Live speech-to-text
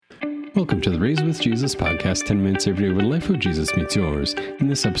Welcome to the Raised with Jesus podcast, 10 minutes every day where the life of Jesus meets yours. In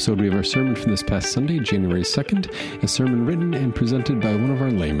this episode, we have our sermon from this past Sunday, January 2nd, a sermon written and presented by one of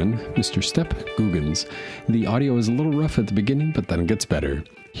our laymen, Mr. Step Googans. The audio is a little rough at the beginning, but then it gets better.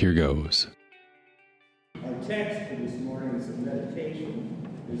 Here goes. Our text for this morning's meditation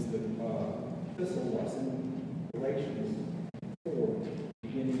is the epistle lesson, Galatians 4,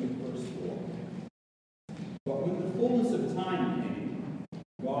 beginning of verse 4. But when the fullness of time came,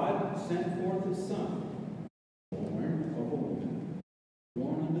 God sent forth his Son, born of a woman,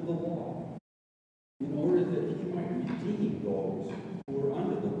 born under the law, in order that he might redeem those who were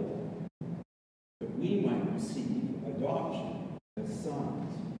under the law, that we might receive adoption as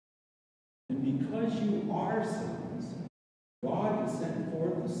sons. And because you are sons, God has sent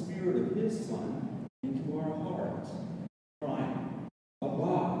forth the Spirit of his Son into our hearts, crying,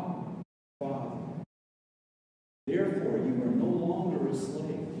 Abba, Father. Therefore you are no longer a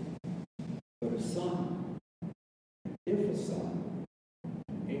slave, but a son. If a son,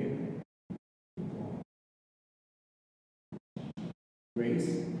 an heir to God.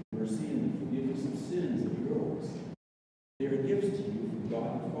 Grace, mercy, and the forgiveness of sins are yours. They are gifts to you from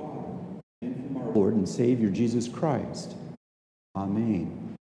God the Father and from our Lord and Savior Jesus Christ.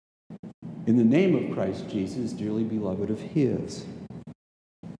 Amen. In the name of Christ Jesus, dearly beloved of his,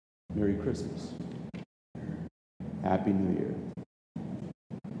 Merry Christmas. Happy New Year.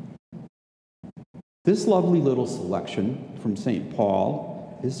 This lovely little selection from St.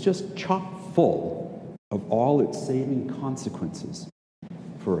 Paul is just chock full of all its saving consequences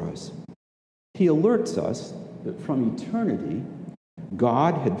for us. He alerts us that from eternity,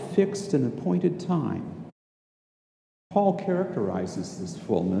 God had fixed an appointed time. Paul characterizes this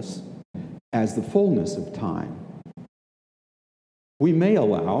fullness as the fullness of time. We may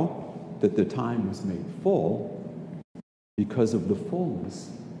allow that the time was made full because of the fullness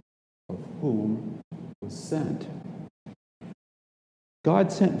of whom was sent.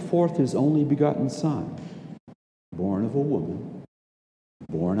 God sent forth his only begotten Son, born of a woman,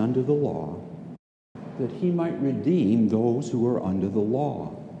 born under the law, that he might redeem those who are under the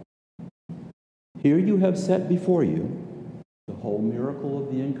law. Here you have set before you the whole miracle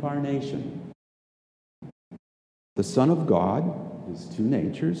of the Incarnation. The Son of God, his two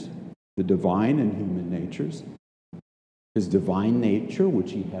natures, the divine and human natures, his divine nature,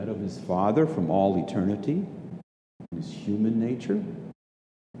 which he had of his Father from all eternity, his human nature,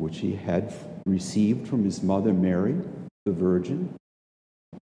 which he had received from his mother Mary, the Virgin.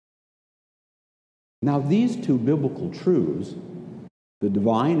 Now these two biblical truths, the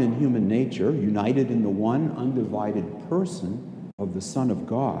divine and human nature, united in the one undivided person of the Son of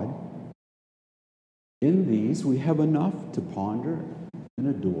God, in these we have enough to ponder and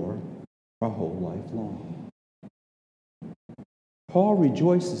adore our whole life long. Paul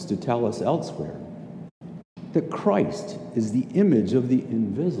rejoices to tell us elsewhere that Christ is the image of the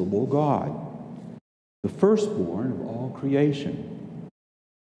invisible God, the firstborn of all creation.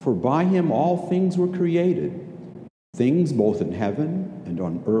 For by him all things were created, things both in heaven and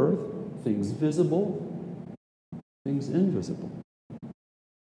on earth, things visible, things invisible.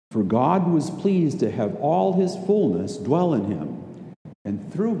 For God was pleased to have all his fullness dwell in him,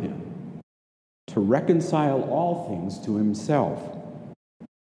 and through him to reconcile all things to himself,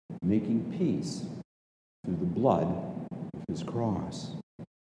 making peace through the blood of his cross.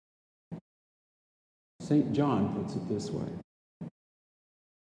 St. John puts it this way: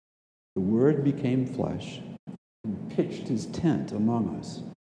 the Word became flesh and pitched his tent among us,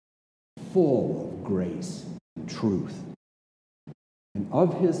 full of grace and truth. And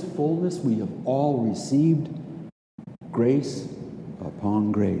of his fullness we have all received grace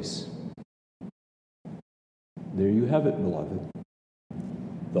upon grace. There you have it, beloved.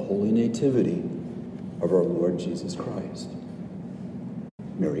 The Holy Nativity of our Lord Jesus Christ.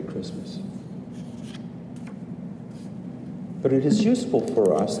 Merry Christmas. But it is useful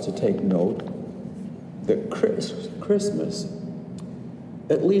for us to take note that Christmas,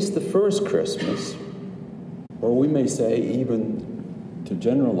 at least the first Christmas, or we may say even to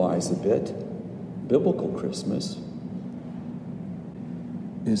generalize a bit, biblical Christmas,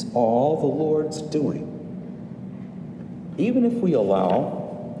 is all the Lord's doing. Even if we allow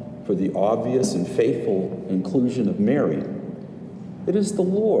for the obvious and faithful inclusion of Mary, it is the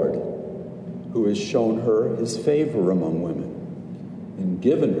Lord who has shown her his favor among women and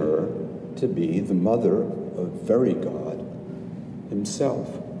given her to be the mother of very God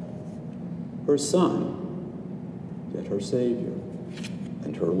himself, her Son, yet her Savior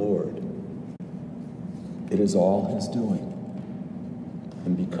and her Lord. It is all his doing.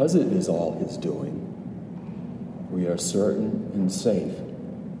 And because it is all his doing, we are certain and safe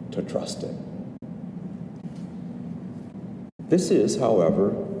to trust it. This is, however,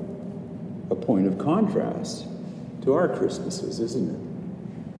 a point of contrast to our Christmases, isn't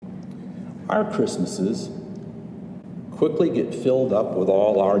it? Our Christmases quickly get filled up with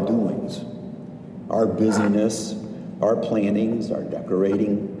all our doings, our busyness, our plannings, our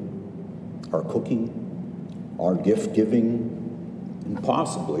decorating, our cooking, our gift giving, and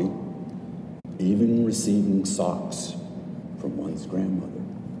possibly even receiving socks from one's grandmother.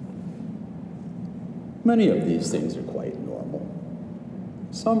 Many of these things are quite normal,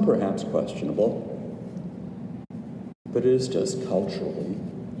 some perhaps questionable, but it is just culturally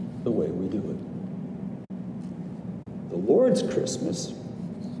the way we do it. The Lord's Christmas,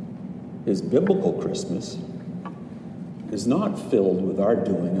 His biblical Christmas, is not filled with our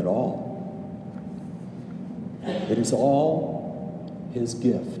doing at all. It is all His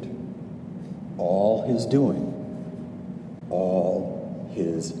gift, all His doing, all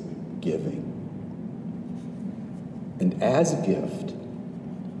His giving. And as a gift,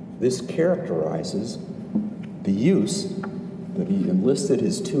 this characterizes the use that He enlisted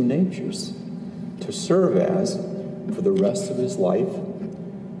His two natures to serve as for the rest of His life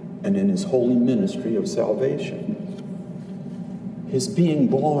and in His holy ministry of salvation. His being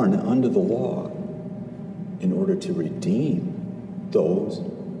born under the law in order to redeem those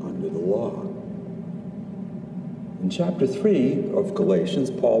under the law. In chapter 3 of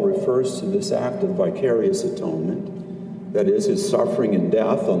Galatians, Paul refers to this act of vicarious atonement, that is, His suffering and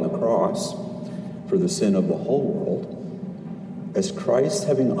death on the cross for the sin of the whole world, as Christ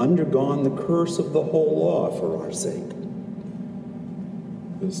having undergone the curse of the whole law for our sake.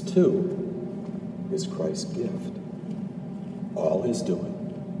 This, too, is Christ's gift. All His doing,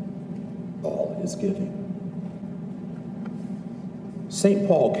 all His giving. St.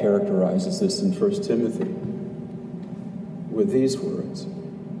 Paul characterizes this in 1 Timothy with these words: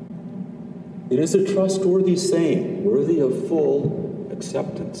 "It is a trustworthy saying, worthy of full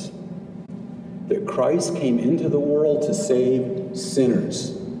acceptance, that Christ came into the world to save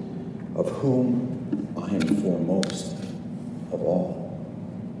sinners, of whom I am foremost of all."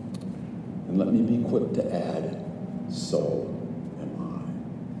 And let me be quick to add, so am I.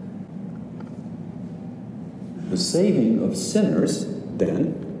 The saving of sinners,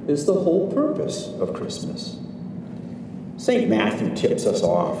 then, is the whole purpose of Christmas. St. Matthew tips us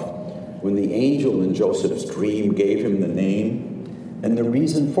off when the angel in Joseph's dream gave him the name and the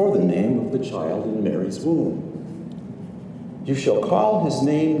reason for the name of the child in Mary's womb. "You shall call his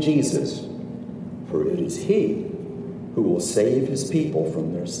name Jesus, for it is he who will save his people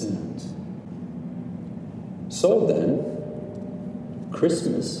from their sins." So then,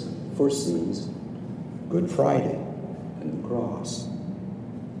 Christmas foresees Good Friday and the cross.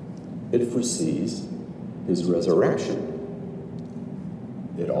 It foresees His resurrection.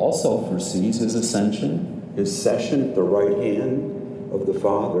 It also foresees His ascension, His session at the right hand of the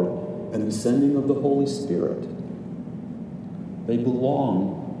Father, and the sending of the Holy Spirit. They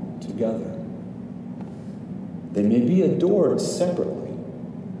belong together. They may be adored separately,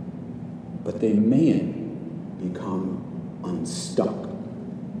 but they may become unstuck.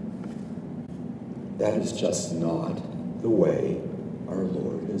 That is just not the way our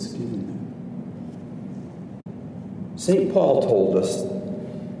Lord has given them. St. Paul told us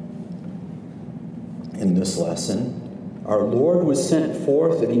in this lesson, our Lord was sent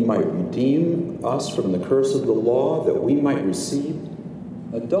forth that He might redeem us from the curse of the law, that we might receive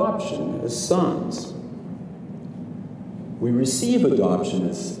adoption as sons. We receive adoption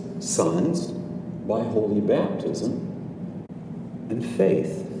as sons by holy baptism and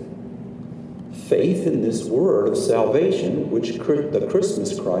faith. Faith in this word of salvation which the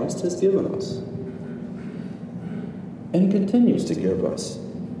Christmas Christ has given us and continues to give us.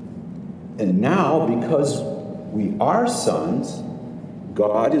 And now, because we are sons,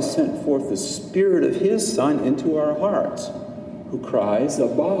 God has sent forth the Spirit of His Son into our hearts, who cries,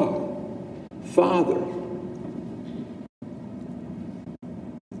 "Abba, Father."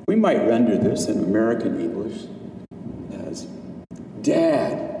 We might render this in American English as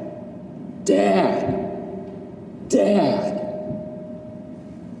 "Dad, Dad, Dad."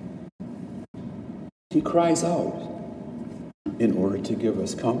 He cries out in order to give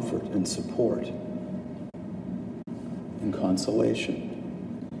us comfort and support and consolation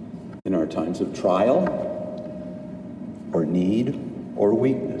in our times of trial or need or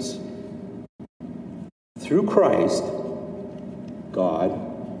weakness. Through Christ, God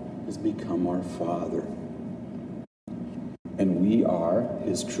has become our Father, and we are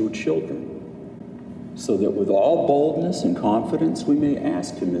His true children, so that with all boldness and confidence we may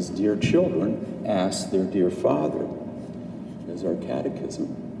ask Him as dear children ask their dear Father, as our catechism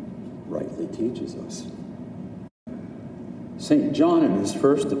rightly teaches us. St. John in his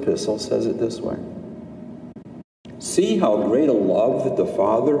first epistle says it this way: "See how great a love that the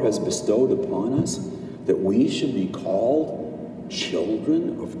Father has bestowed upon us, that we should be called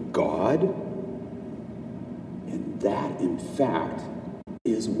children of God. And that, in fact,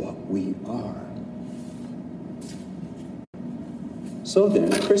 is what we are." So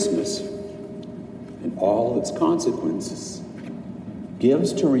then, Christmas, in all its consequences,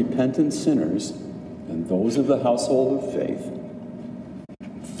 gives to repentant sinners and those of the household of faith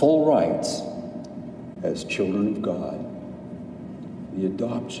full rights as children of God, the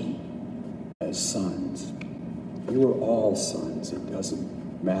adoption as sons. You are all sons. It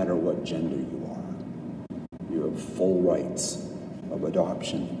doesn't matter what gender you are. You have full rights of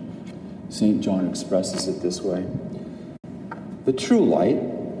adoption. St. John expresses it this way: "The true light,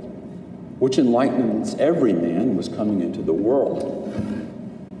 which enlightens every man, was coming into the world.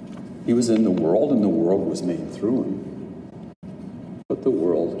 He was in the world, and the world was made through him. But the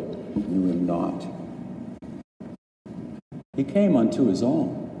world knew him not. He came unto his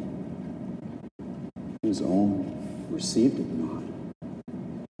own. His own received him not.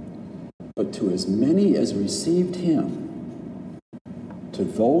 But to as many as received him, to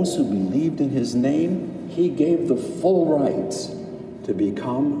those who believed in his name, he gave the full rights to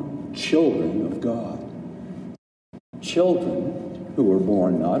become children of God. Children who were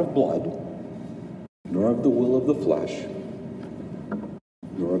born not of blood, nor of the will of the flesh,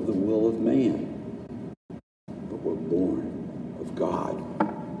 nor of the will of man, but were born of God."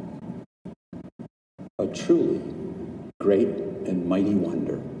 A truly great and mighty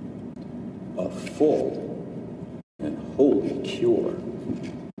wonder, a full and holy cure.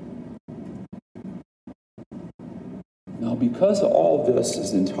 Now, because all this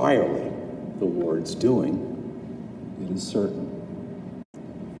is entirely the Lord's doing, it is certain.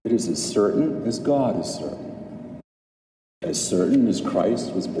 It is as certain as God is certain as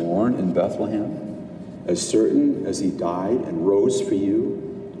Christ was born in Bethlehem, as certain as he died and rose for you,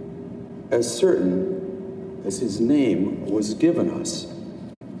 as certain as his name was given us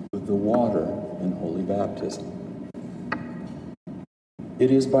with the water and holy baptism. It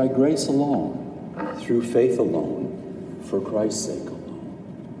is by grace alone, through faith alone, for Christ's sake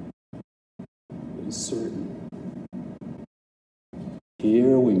alone. It is certain.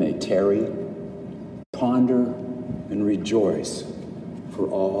 Here we may tarry, ponder, and rejoice for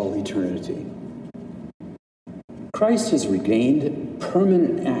all eternity. Christ has regained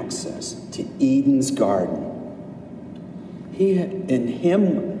permanent access to Eden's garden. In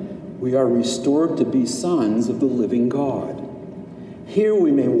him we are restored to be sons of the living God. Here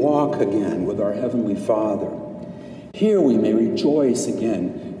we may walk again with our Heavenly Father. Here we may rejoice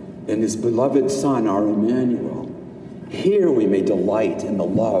again in his beloved Son, our Emmanuel. Here we may delight in the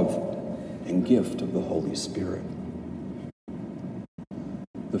love and gift of the Holy Spirit.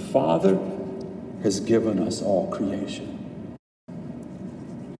 The Father has given us all creation.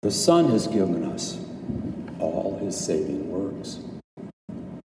 The Son has given us all his saving works.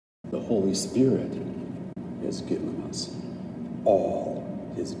 The Holy Spirit has given us all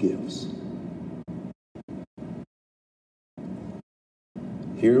his gifts.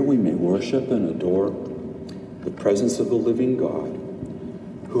 Here we may worship and adore the presence of the living God,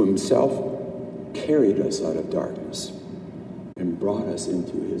 who himself carried us out of darkness and brought us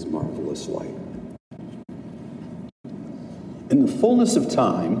into his marvelous light. In the fullness of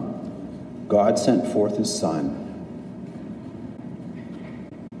time, God sent forth his Son.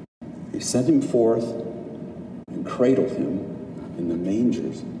 He sent him forth and cradled him in the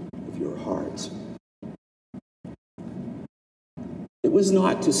mangers of your hearts. It was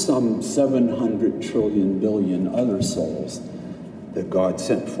not to some 700 trillion billion other souls that God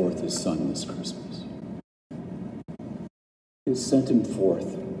sent forth his Son this Christmas. He sent him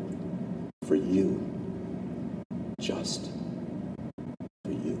forth for you, just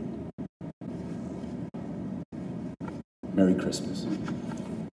for you. Merry Christmas.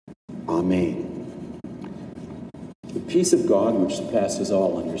 Amen. The peace of God, which surpasses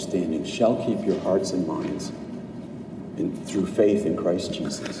all understanding, shall keep your hearts and minds through faith in Christ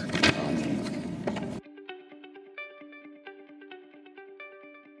Jesus. Amen.